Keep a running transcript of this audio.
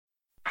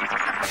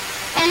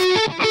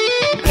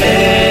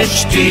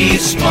HT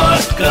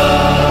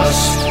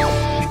Smartcast.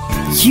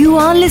 You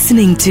are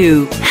listening to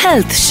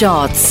Health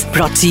Shots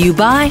brought to you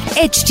by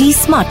HT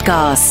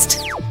Smartcast.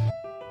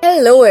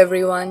 Hello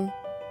everyone.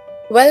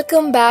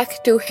 Welcome back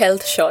to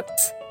Health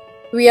Shots.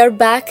 We are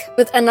back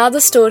with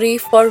another story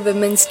for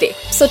Women's Day.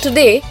 So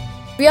today,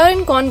 we are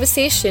in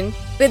conversation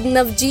with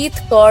Navjeet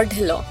Kaur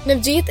Dhillon.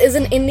 Navjeet is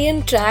an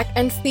Indian track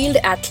and field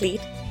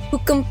athlete who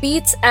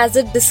competes as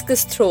a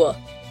discus thrower.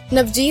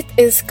 Navjeet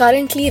is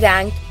currently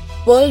ranked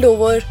world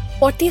over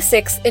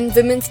 46 in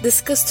women's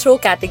discus throw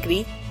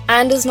category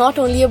and is not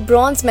only a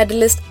bronze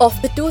medalist of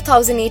the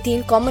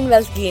 2018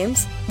 Commonwealth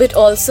Games, but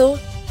also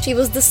she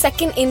was the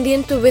second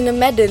Indian to win a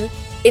medal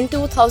in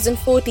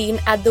 2014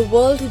 at the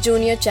World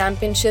Junior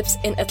Championships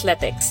in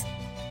athletics.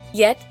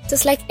 Yet,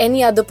 just like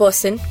any other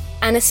person,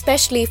 and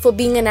especially for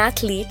being an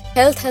athlete,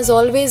 health has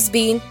always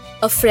been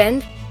a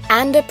friend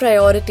and a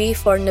priority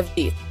for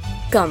Navjeet.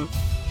 Come,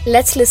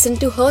 let's listen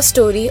to her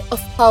story of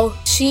how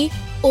she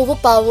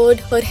overpowered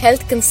her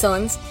health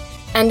concerns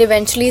and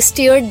eventually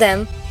steered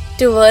them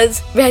towards,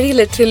 very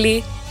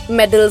literally,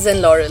 medals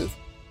and laurels.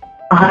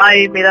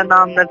 हाय, मेरा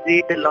नाम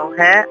नवजीत ढिल्लों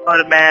है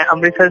और मैं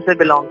अमृतसर से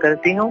belong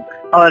करती हूँ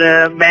और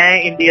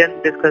मैं इंडियन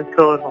डिस्कस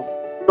थ्रोअर हूँ।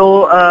 तो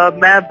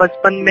मैं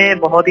बचपन में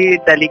बहुत ही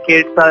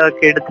डेलिकेट सा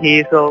किड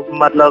थी, तो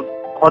मतलब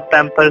बहुत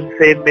पैम्पर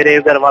से मेरे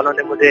घर वालों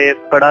ने मुझे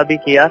बड़ा भी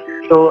किया।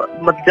 तो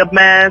जब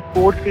मैं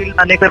स्पोर्ट्स फील्ड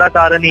आने का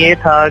कारण ये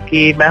था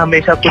कि मैं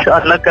हमेशा कुछ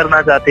अलग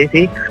करना चाहती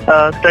थी।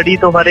 स्टडी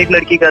तो हर एक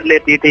लड़की कर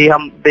लेती थी,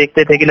 हम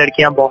देखते थे कि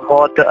लड़कियां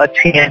बहुत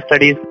अच्छी हैं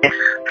स्टडीज में,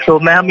 तो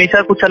मैं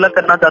हमेशा कुछ अलग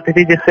करना चाहती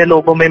थी जिससे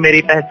लोगों में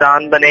मेरी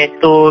पहचान बने।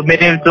 तो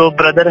मेरे जो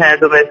ब्रदर हैं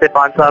जो मेरे से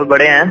 5 साल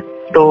बड़े हैं,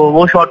 तो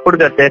वो शॉटपुट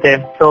करते थे,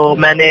 तो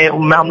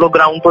हम लोग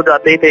ग्राउंड तो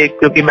जाते ही थे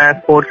क्योंकि मैं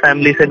स्पोर्ट्स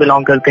फैमिली से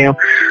बिलोंग करती हूँ।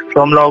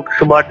 तो हम लोग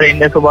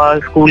सुबह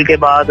स्कूल के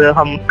बाद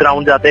हम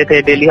ग्राउंड जाते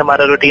थे, डेली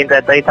हमारा रूटीन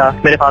रहता ही था।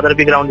 मेरे फादर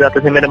भी ग्राउंड जाते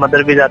थे, मेरे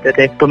मदर भी जाते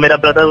थे। तो मेरा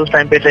ब्रदर उस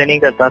टाइम पे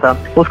ट्रेनिंग करता था,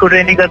 उसको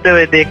ट्रेनिंग करते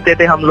हुए देखते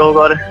थे हम लोग,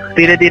 और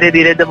धीरे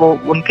धीरे जब वो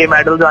उनके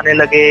मेडल्स आने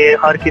लगे,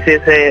 हर किसी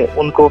से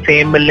उनको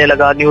फेम मिलने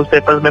लगा,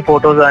 न्यूज़पेपर्स में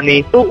फोटोज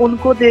आनी, तो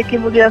उनको देख के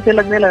मुझे ऐसे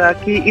लगने लगा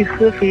कि इस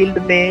फील्ड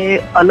में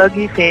अलग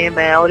ही फेम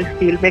है और इस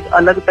फील्ड में एक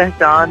अलग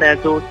पहचान है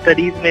जो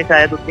स्टडीज में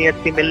शायद उतनी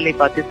अच्छी मिल नहीं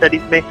पाती।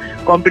 स्टडीज में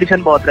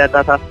कंपटीशन बहुत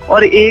रहता था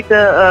और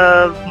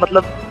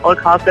और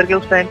खास करके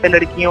उस टाइम पे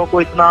लड़कियों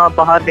को इतना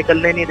बाहर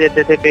निकलने नहीं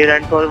देते थे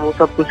पेरेंट्स, और वो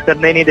सब कुछ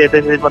करने नहीं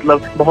देते थे,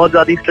 मतलब बहुत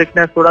ज्यादा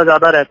स्ट्रिक्टनेस थोड़ा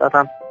ज्यादा रहता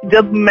था।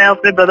 जब मैं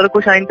अपने ब्रदर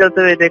को शाइन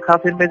करते हुए देखा,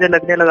 फिर मुझे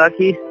लगने लगा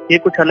कि ये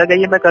कुछ अलग है,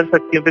 ये मैं कर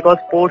सकती हूँ, because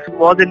sports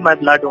was in my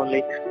blood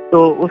only. तो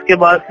उसके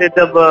बाद से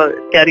जब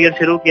कैरियर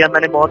शुरू किया,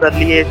 मैंने बहुत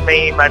अर्ली एज में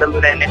ही मेडल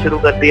लेने शुरू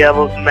कर दिया।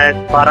 वो मैं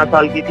 12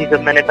 साल की थी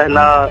जब मैंने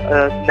पहला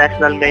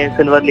नेशनल में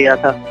सिल्वर लिया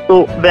था।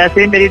 तो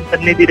वैसे ही मेरी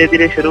जर्नी धीरे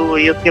धीरे शुरू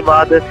हुई। उसके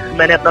बाद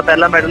मैंने अपना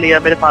पहला मेडल लिया।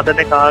 मेरे फादर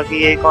ने कहा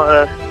कि ये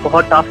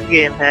बहुत टफ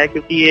गेम है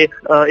क्योंकि ये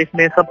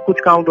इसमें सब कुछ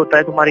काउंट होता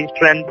है, तुम्हारी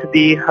स्ट्रेंथ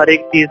भी, हर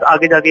एक चीज,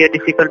 आगे जाके ये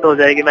डिफिकल्ट हो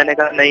जाएगी। मैंने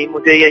कहा नहीं,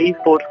 मुझे यही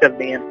स्पोर्ट्स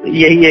करनी है।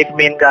 यही एक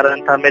मेन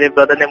कारण था। मेरे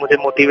ब्रदर ने मुझे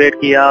मोटिवेट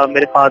किया,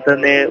 मेरे फादर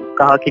ने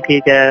कहा कि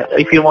ठीक है,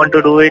 if you want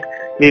to do it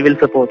we will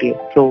support you.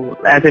 तो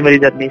ऐसे मेरी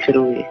जर्नी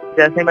शुरू हुई।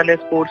 जैसे मैंने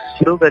स्पोर्ट्स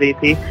शुरू करी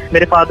थी,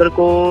 मेरे फादर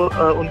को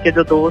उनके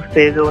जो दोस्त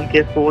थे, जो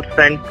उनके स्पोर्ट्स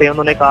फ्रेंड्स थे,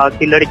 उन्होंने कहा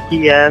कि लड़की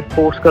है,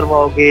 स्पोर्ट्स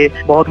करवाओगे,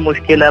 बहुत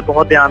मुश्किल है,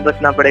 बहुत ध्यान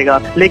रखना पड़ेगा।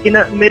 लेकिन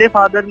मेरे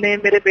फादर ने,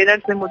 मेरे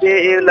पेरेंट्स ने मुझे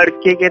एक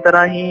लड़के के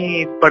तरह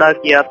ही बड़ा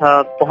किया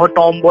था। बहुत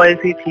टॉम बॉय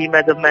सी थी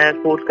मैं जब मैं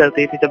स्पोर्ट्स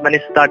करती थी, जब मैंने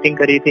स्टार्टिंग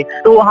करी थी।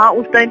 तो हाँ,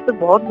 उस टाइम पे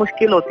बहुत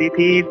मुश्किल होती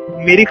थी।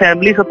 मेरी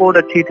फैमिली सपोर्ट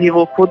अच्छी थी,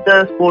 वो खुद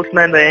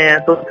स्पोर्ट्समैन रहे हैं,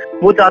 तो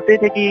वो चाहते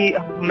थे कि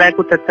मैं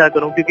कुछ अच्छा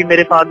करूं, क्योंकि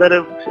मेरे फादर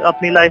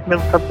अपनी लाइफ में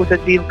सब कुछ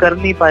अचीव कर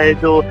नहीं पाए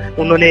जो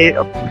उन्होंने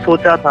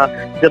सोचा था।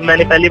 जब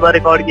मैंने पहली बार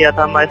रिकॉर्ड किया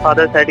था, माय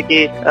फादर सेड कि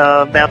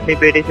मैं अपनी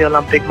बेटी से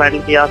ओलंपिक मेडल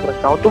की आस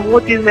रखता हूँ, तो वो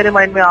चीज मेरे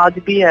माइंड में आज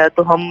भी है।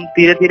 तो हम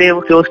धीरे धीरे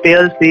जो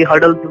स्टेयर्स थी,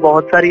 हर्डल्स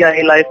बहुत सारी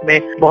आई लाइफ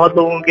में, बहुत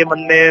लोगों के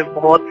मन में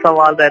बहुत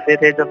सवाल रहते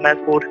थे जब मैं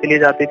स्पोर्ट्स के लिए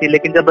जाती थी,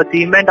 लेकिन जब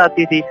अचीवमेंट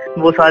आती थी,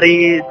 वो सारी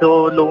जो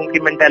लोगों की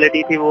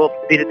मेंटेलिटी थी वो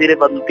धीरे धीरे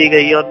बदलती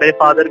गई। और मेरे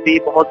फादर भी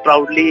बहुत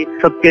प्राउडली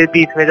सबके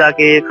बीच में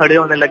जाके खड़े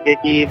होने लगे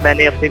कि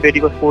मैंने अपनी बेटी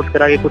को स्पोर्ट्स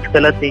करा के कुछ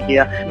गलत नहीं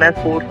किया। मैं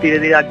स्पोर्ट्स धीरे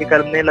धीरे आगे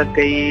करने लग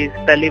गई।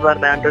 पहली बार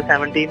मैं अंडर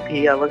 17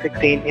 थी, आई वाज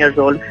 16 इयर्स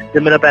ओल्ड,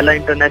 जब मेरा पहला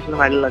इंटरनेशनल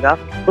मेडल लगा।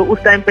 तो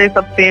उस टाइम पे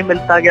सब फेम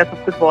मिलता गया,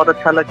 सब कुछ बहुत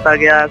अच्छा लगता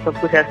गया, सब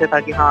कुछ ऐसे था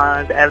कि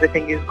हाँ,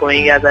 everything is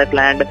going as I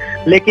planned.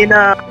 लेकिन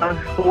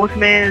स्पोर्ट्स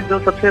में जो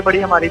सबसे बड़ी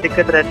हमारी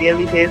दिक्कत रहती है,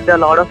 we face a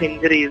lot of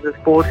injuries.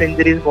 Sports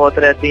injuries बहुत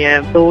रहती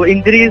हैं, तो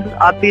इंजरीज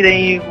आती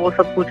रही, वो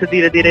सब कुछ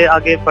धीरे धीरे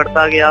आगे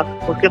बढ़ता गया।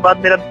 उसके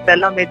बाद मेरा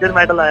पहला मेजर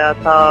मेडल आया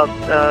था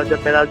जब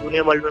मेरा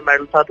जूनियर वर्ल्ड में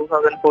मेडल था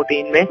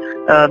 2014 में।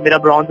 मेरा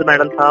ब्रॉन्ज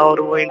मेडल था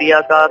और वो इंडिया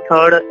का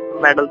 3rd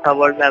मेडल था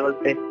वर्ल्ड लेवल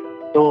पे।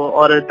 तो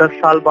और 10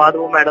 साल बाद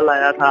वो मेडल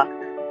आया था।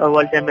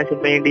 वर्ल्ड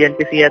चैंपियनशिप में इंडियन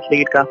किसी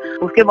एथलीट का।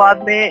 उसके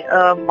बाद में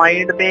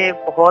माइंड में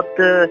बहुत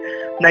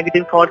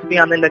नेगेटिव थॉट्स भी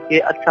आने लगे।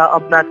 अच्छा,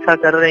 अब मैं अच्छा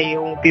कर रही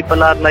हूँ,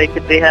 people are like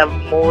they have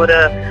more,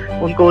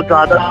 उनको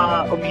ज्यादा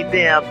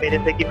उम्मीदें हैं अब मेरे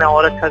से कि मैं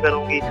और अच्छा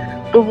करूंगी।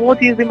 तो वो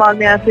चीज दिमाग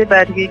में ऐसे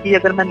बैठ गई कि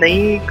अगर मैं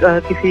नहीं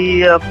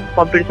किसी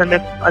कंपटीशन में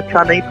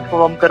अच्छा नहीं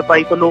परफॉर्म कर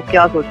पाई तो लोग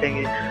क्या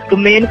सोचेंगे। तो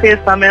मेन फेज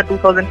था, मैं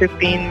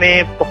 2015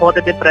 में बहुत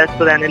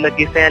डिप्रेस्ड रहने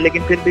लगी से,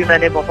 लेकिन फिर भी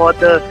मैंने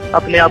बहुत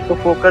अपने आप को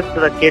फोकस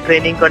रख के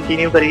ट्रेनिंग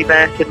कंटिन्यू करी।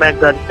 फिर मैं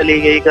घर चली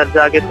गई, घर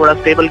जाके थोड़ा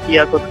स्टेबल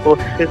किया खुद को,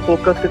 फिर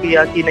फोकस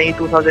किया कि नहीं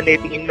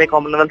 2018 में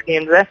कॉमनवेल्थ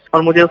गेम्स है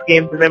और मुझे उस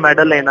गेम्स में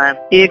मेडल लेना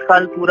है। एक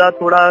साल पूरा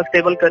थोड़ा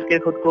स्टेबल करके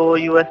खुद को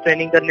यूएस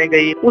ट्रेनिंग करने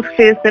गई। उस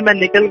फेज से मैं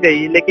निकल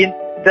गई, लेकिन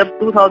जब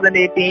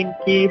 2018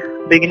 की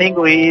बिगिनिंग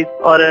हुई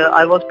और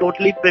आई वॉज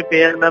टोटली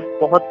प्रिपेयर, मैं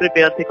बहुत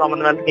प्रिपेयर थी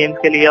कॉमनवेल्थ गेम्स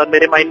के लिए और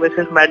मेरे माइंड में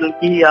सिर्फ मेडल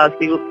की ही आस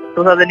थी।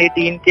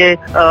 2018 के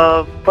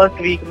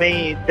फर्स्ट वीक में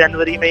ही,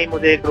 जनवरी में ही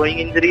मुझे ग्रोइंग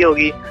इंजरी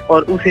होगी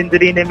और उस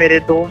इंजरी ने मेरे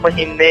 2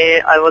 महीने,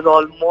 आई वॉज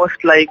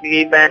ऑलमोस्ट लाइक,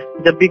 मैं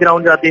जब भी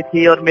ग्राउंड जाती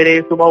थी और मेरे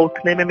सुबह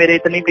उठने में मेरे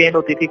इतनी पेन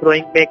होती थी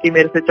ग्रोइंग में कि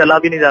मेरे से चला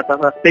भी नहीं जाता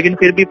था, लेकिन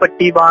फिर भी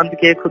पट्टी बांध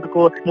के खुद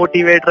को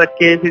मोटिवेट रख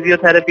के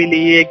फिजियोथेरेपी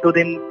ली 1-2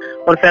 दिन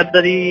और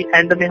फरवरी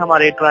एंड में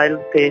हमारे ट्रायल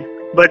थे।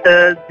 बट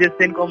जिस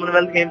दिन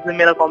कॉमनवेल्थ गेम्स में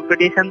मेरा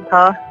कंपटीशन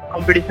था,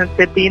 कंपटीशन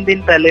से 3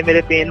 दिन पहले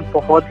मेरे पेन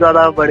बहुत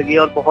ज्यादा बढ़ गई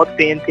और बहुत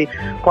पेन थी।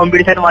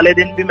 कंपटीशन वाले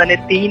दिन भी मैंने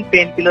 3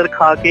 पेन किलर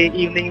खा के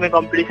इवनिंग में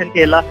कंपटीशन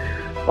खेला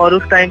और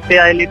उस टाइम पे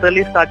I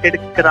literally started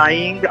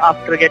crying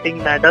after getting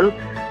medal.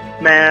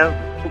 मैं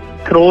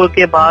थ्रो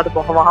के बाद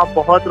वहाँ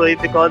बहुत रोई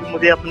बिकॉज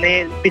मुझे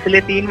अपने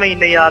पिछले 3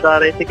 महीने याद आ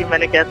रहे थे कि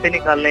मैंने कैसे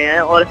निकालने हैं।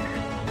 और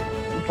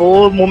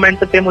वो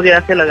मोमेंट पे मुझे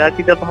ऐसे लगा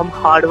कि जब हम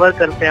हार्ड वर्क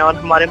करते हैं और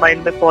हमारे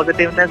माइंड में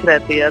पॉजिटिवनेस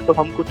रहती है तो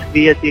हम कुछ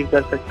भी अचीव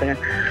कर सकते हैं।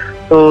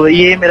 तो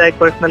ये मेरा एक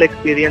पर्सनल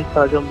एक्सपीरियंस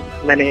था जो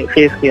मैंने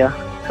फेस किया।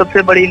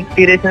 सबसे बड़ी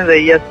इंस्पिरेशन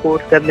रही है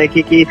स्पोर्ट्स करने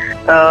की कि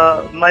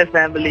माय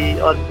फैमिली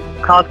और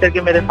खास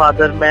करके मेरे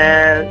फादर,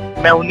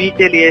 मैं उन्हीं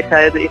के लिए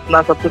शायद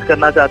इतना सब कुछ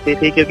करना चाहती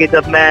थी, क्योंकि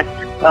जब मैं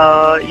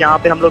यहाँ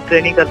पे हम लोग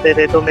ट्रेनिंग करते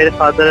थे तो मेरे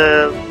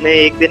फादर ने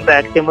एक दिन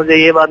बैठ के मुझे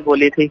ये बात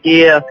बोली थी कि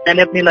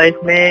मैंने अपनी लाइफ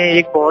में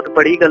एक बहुत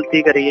बड़ी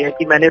गलती करी है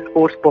कि मैंने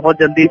स्पोर्ट्स बहुत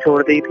जल्दी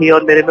छोड़ दी थी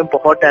और मेरे में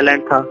बहुत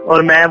टैलेंट था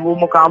और मैं वो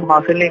मुकाम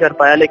हासिल नहीं कर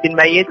पाया, लेकिन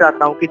मैं ये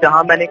चाहता हूँ कि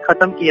जहाँ मैंने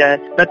खत्म किया है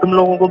मैं तुम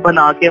लोगों को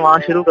बना के वहाँ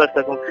शुरू कर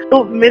सकूँ।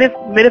 तो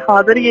मेरे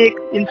फादर ही एक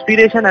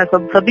इंस्पिरेशन है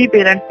सभी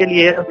पेरेंट्स के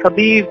लिए,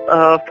 सभी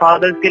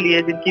फादर्स के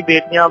लिए जिनकी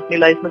बेटियां अपनी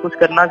लाइफ में कुछ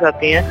करना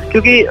चाहती हैं।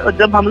 क्योंकि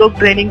जब हम लोग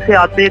ट्रेनिंग से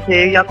आते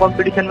थे या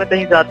कंपटीशन में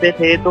कहीं जाते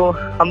थे तो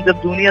हम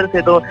जब जूनियर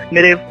थे तो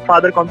मेरे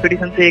फादर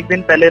कंपटीशन से एक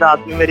दिन पहले रात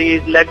में मेरी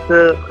लेग्स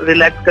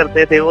रिलैक्स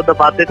करते थे, वो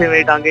दबाते थे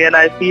मेरी टांगे। एंड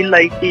आई फील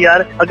लाइक कि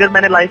यार अगर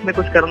मैंने लाइफ में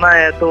कुछ करना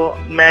है तो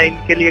मैं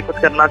इनके लिए कुछ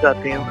करना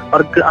चाहती हूँ।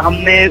 और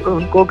हमने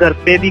उनको घर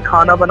पे भी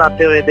खाना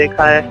बनाते हुए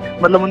देखा है,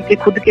 मतलब उनके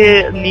खुद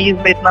के नीज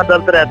में इतना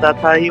दर्द रहता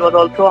था। He was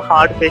also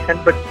heart patient,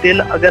 but still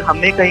अगर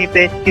हमें कहीं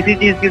पे किसी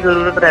चीज की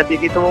जरूरत रहती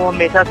थी तो वो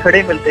हमेशा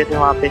खड़े मिलते थे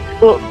वहाँ पे।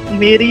 तो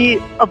मेरी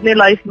अपने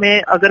लाइफ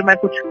में अगर मैं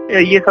कुछ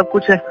ये सब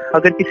कुछ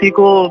अगर किसी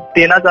को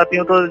देना चाहती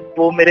हूँ तो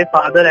वो मेरे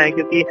फादर हैं,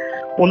 क्योंकि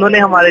उन्होंने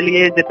हमारे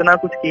लिए जितना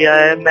कुछ किया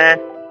है। मैं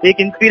एक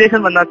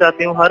इंस्पिरेशन बनना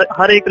चाहती हूँ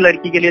हर एक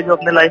लड़की के लिए जो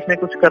अपने लाइफ में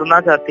कुछ करना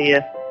चाहती है।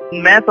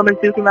 मैं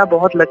समझती हूँ कि मैं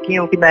बहुत लकी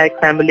हूँ कि मैं एक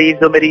फैमिली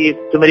जो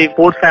मेरी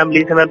स्पोर्ट्स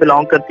फैमिली से मैं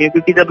बिलोंग करती हूँ,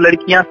 क्योंकि जब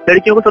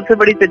लड़कियों को सबसे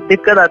बड़ी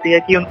दिक्कत आती है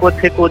कि उनको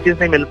अच्छे कोचेस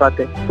नहीं मिल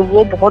पाते, तो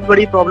वो बहुत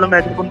बड़ी प्रॉब्लम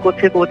है। जब उनको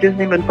अच्छे कोचेस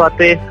नहीं मिल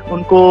पाते,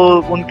 उनको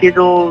उनके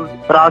जो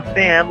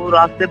रास्ते हैं वो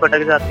रास्ते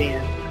भटक जाती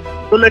हैं।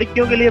 तो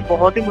लड़कियों के लिए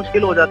बहुत ही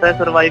मुश्किल हो जाता है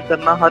सरवाइव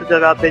करना हर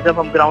जगह पे। जब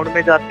हम ग्राउंड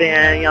में जाते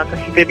हैं या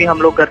कहीं पे भी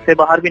हम लोग घर से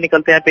बाहर भी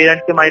निकलते हैं,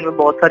 पेरेंट्स के माइंड में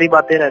बहुत सारी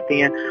बातें रहती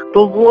हैं,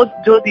 तो वो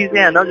जो चीजें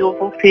हैं ना, जो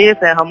वो फेस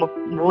है, हम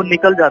वो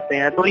निकल जाते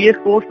हैं। तो ये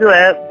स्पोर्ट्स जो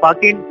है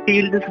बाकी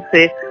फील्ड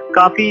से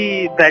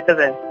काफी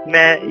बेटर है,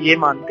 मैं ये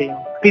मानती हूँ।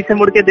 पीछे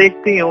मुड़ के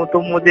देखती हूँ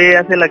तो मुझे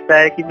ऐसे लगता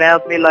है कि मैं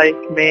अपनी लाइफ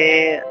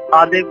में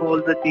आधे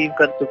गोल्स अचीव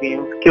कर चुकी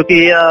हूँ, क्योंकि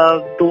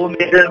 2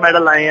 मेजर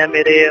मेडल आए हैं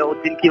मेरे,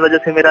 जिनकी वजह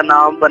से मेरा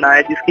नाम बना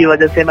है, जिसकी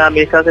वजह से मैं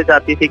हमेशा से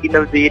चाहती थी कि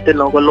नवजीत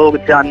ढिल्लों को लोग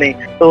जाने।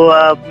 तो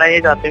मैं ये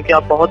चाहती हूँ कि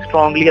आप बहुत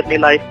स्ट्रांगली अपनी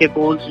लाइफ के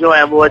गोल्स जो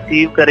है वो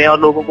अचीव करें और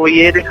लोगों को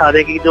ये दिखा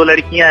दें कि जो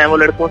लड़कियां हैं वो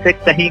लड़कों से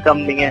कहीं कम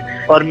नहीं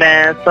है। और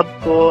मैं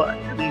सबको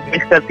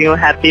विश करती हूँ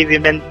happy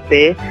women's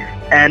day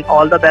and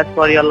all the best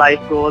for your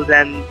life goals,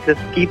 and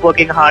just keep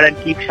working hard and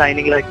keep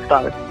shining like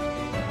stars.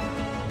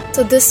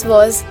 So this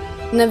was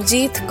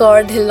Navjeet Kaur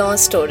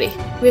Dhillon's story.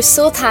 We're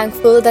so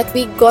thankful that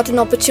we got an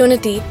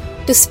opportunity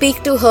to speak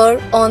to her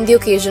on the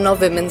occasion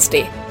of Women's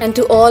Day. And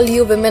to all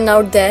you women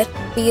out there,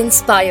 be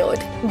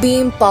inspired, be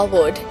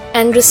empowered,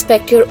 and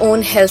respect your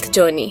own health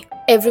journey.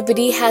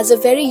 Everybody has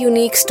a very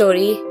unique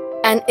story,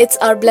 and it's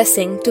our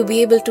blessing to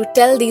be able to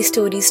tell these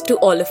stories to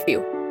all of you.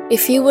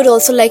 If you would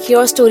also like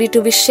your story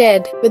to be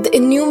shared with the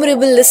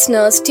innumerable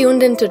listeners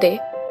tuned in today,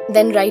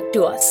 then write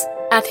to us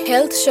at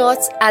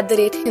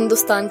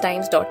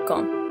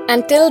healthshots@hindustantimes.com.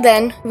 Until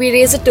then, we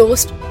raise a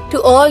toast to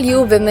all you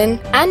women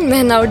and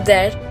men out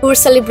there who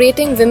are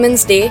celebrating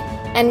Women's Day,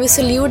 and we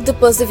salute the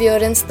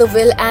perseverance, the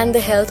will and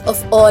the health of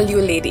all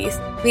you ladies.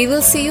 We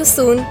will see you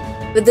soon.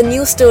 with a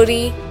new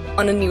story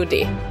on a new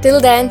day. Till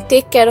then,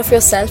 take care of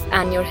yourself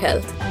and your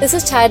health. This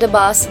is Chaya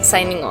Dabas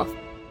signing off.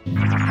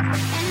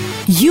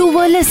 You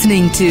were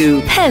listening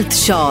to Health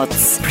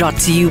Shots, brought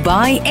to you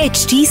by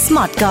HT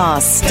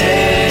Smartcast.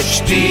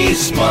 HT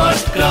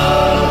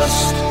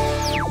Smartcast.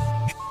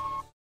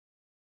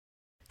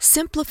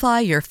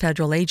 Simplify your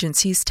federal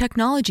agency's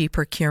technology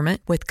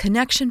procurement with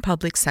Connection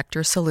Public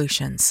Sector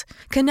Solutions.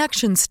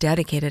 Connection's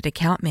dedicated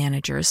account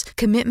managers,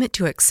 commitment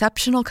to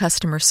exceptional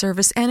customer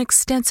service, and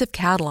extensive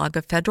catalog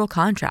of federal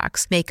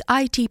contracts make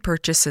IT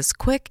purchases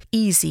quick,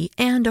 easy,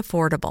 and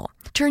affordable.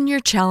 Turn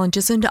your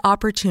challenges into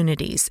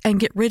opportunities and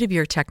get rid of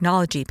your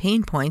technology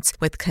pain points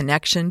with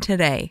Connection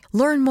today.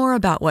 Learn more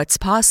about what's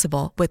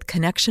possible with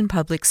Connection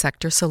Public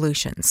Sector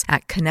Solutions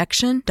at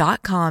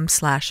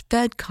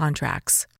connection.com/fedcontracts.